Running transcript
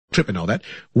trip and all that.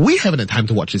 We haven't had time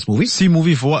to watch this movie. See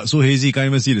movie for what? So hazy, can't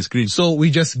even see the screen. So we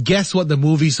just guess what the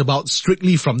movie's about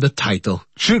strictly from the title.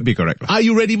 Should be correct. Are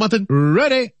you ready, Martin?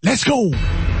 Ready? Let's go!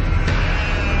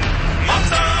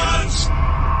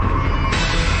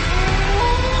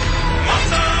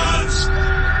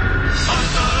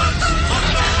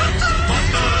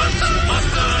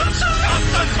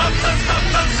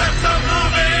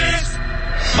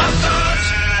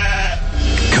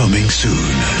 Coming soon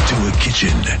to a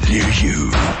kitchen near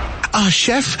you.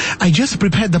 Chef, I just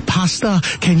prepared the pasta.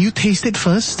 Can you taste it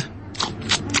first?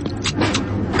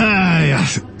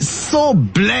 So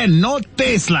bland, no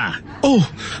taste lah. Oh,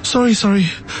 sorry.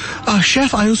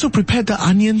 Chef, I also prepared the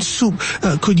onion soup.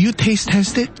 Could you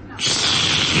test it?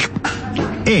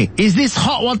 Hey, is this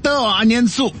hot water or onion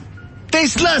soup?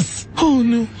 Tasteless! Oh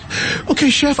no. Okay,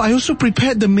 Chef, I also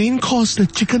prepared the main course, the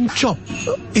chicken chop.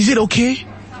 Is it okay?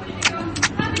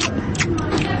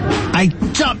 I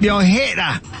chop your head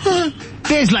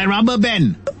Tastes like rubber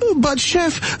band. But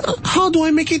Chef, how do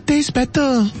I make it taste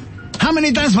better? How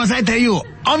many times must I tell you?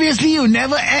 Obviously you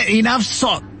never add enough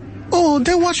salt. Oh,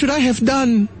 then what should I have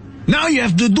done? Now you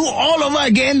have to do all over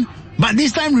again. But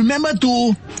this time remember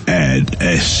to Add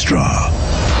extra.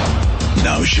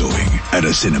 Now showing at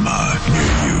a cinema near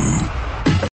you.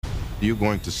 Are you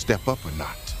going to step up or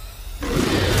not?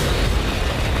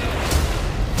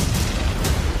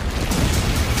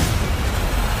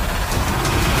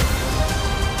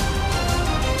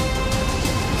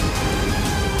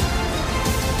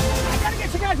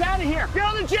 Out of here. Get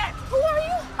on the jet. Who are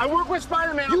you? I work with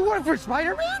Spider-Man. You work for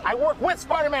Spider-Man? I work with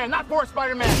Spider-Man, not for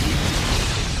Spider-Man.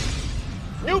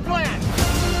 New plan.